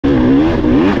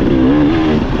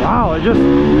know, it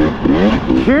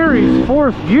just carries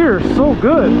fourth gear so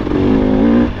good.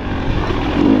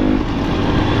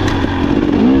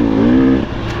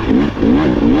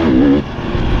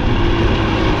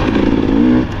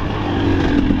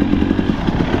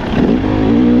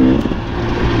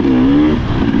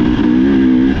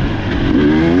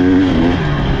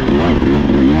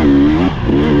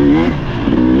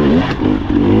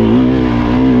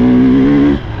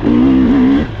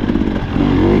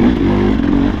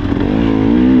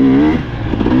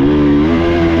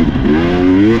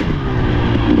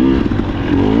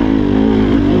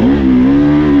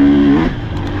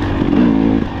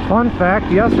 Fun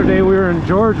fact, yesterday we were in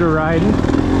Georgia riding,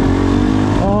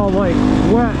 all like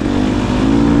wet,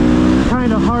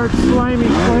 kind of hard slimy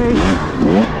clay.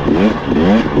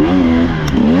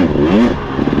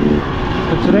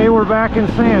 But today we're back in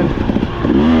sand.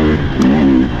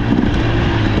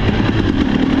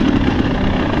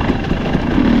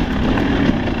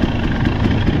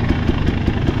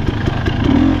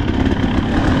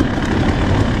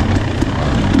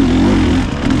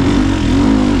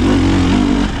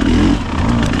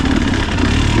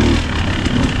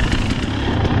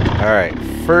 Alright,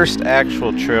 first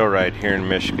actual trail ride here in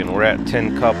Michigan. We're at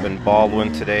Tin Cup in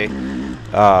Baldwin today.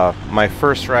 My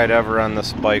first ride ever on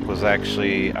this bike was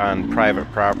actually on private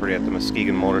property at the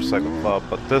Muskegon Motorcycle Club,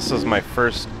 but this is my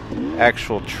first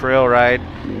actual trail ride,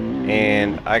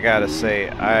 and I gotta say,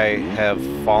 I have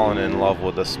fallen in love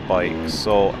with this bike.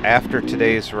 So after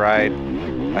today's ride,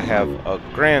 I have a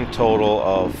grand total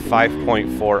of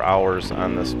 5.4 hours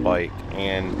on this bike,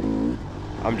 and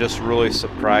I'm just really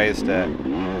surprised at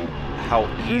how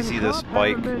easy this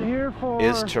bike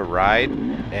is to ride,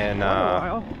 and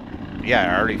yeah,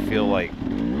 I already feel like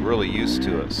really used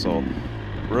to it. So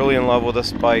really in love with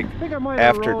this bike.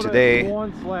 After today,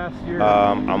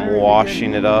 I'm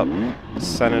washing it up,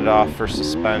 sending it off for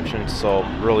suspension, so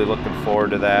really looking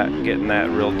forward to that, getting that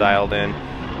real dialed in.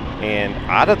 And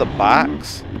out of the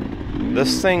box,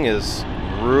 this thing is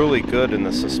really good in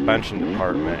the suspension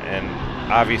department, and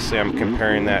obviously I'm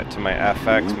comparing that to my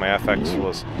FX. My FX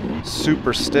was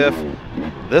super stiff.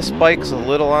 This bike's a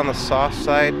little on the soft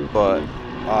side, but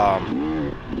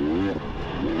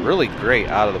really great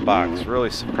out of the box, really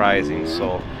surprising.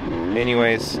 So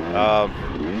anyways,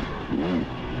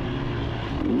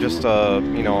 just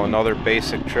you know, another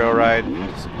basic trail ride.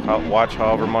 Just watch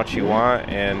however much you want,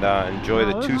 and enjoy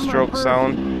the two-stroke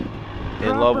sound.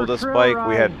 In love with this bike.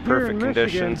 We had perfect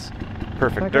conditions,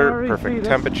 perfect dirt, perfect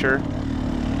temperature,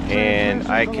 and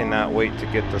I cannot wait to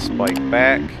get this bike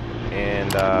back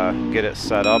and get it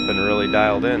set up and really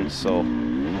dialed in. So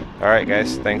alright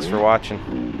guys, thanks for watching.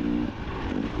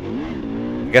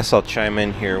 I guess I'll chime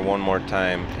in here one more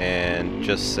time and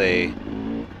just say,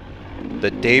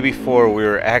 the day before we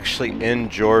were actually in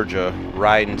Georgia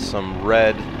riding some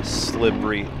red,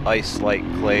 slippery, ice-like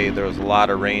clay. There was a lot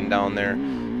of rain down there,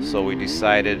 so we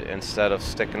decided, instead of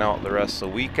sticking out the rest of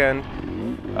the weekend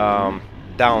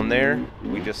down there,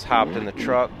 we just hopped in the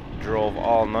truck, drove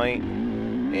all night,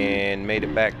 and made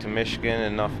it back to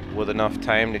Michigan with enough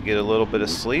time to get a little bit of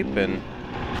sleep and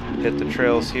hit the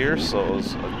trails here. So it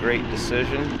was a great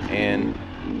decision, and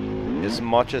as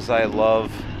much as I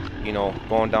love, you know,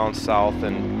 going down south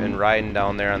and riding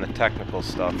down there on the technical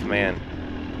stuff, man,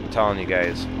 I'm telling you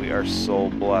guys, we are so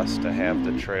blessed to have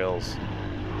the trails,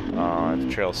 the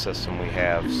trail system we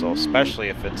have. So especially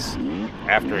if it's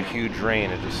after a huge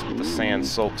rain, the sand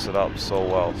soaks it up so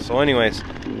well. So anyways,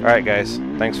 all right guys,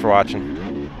 thanks for watching.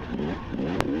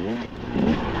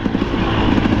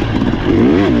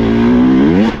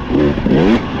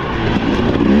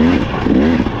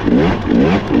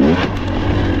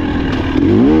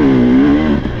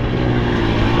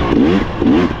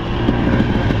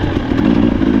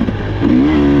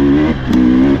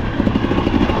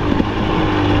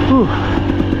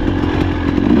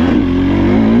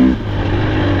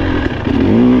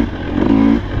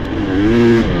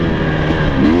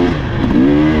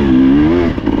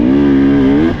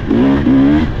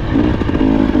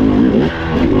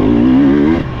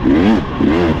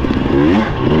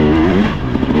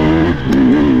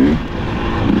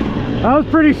 That was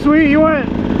pretty sweet. You went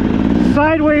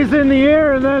sideways in the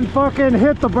air and then fucking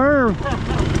hit the berm.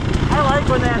 I like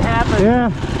when that happens.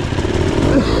 Yeah.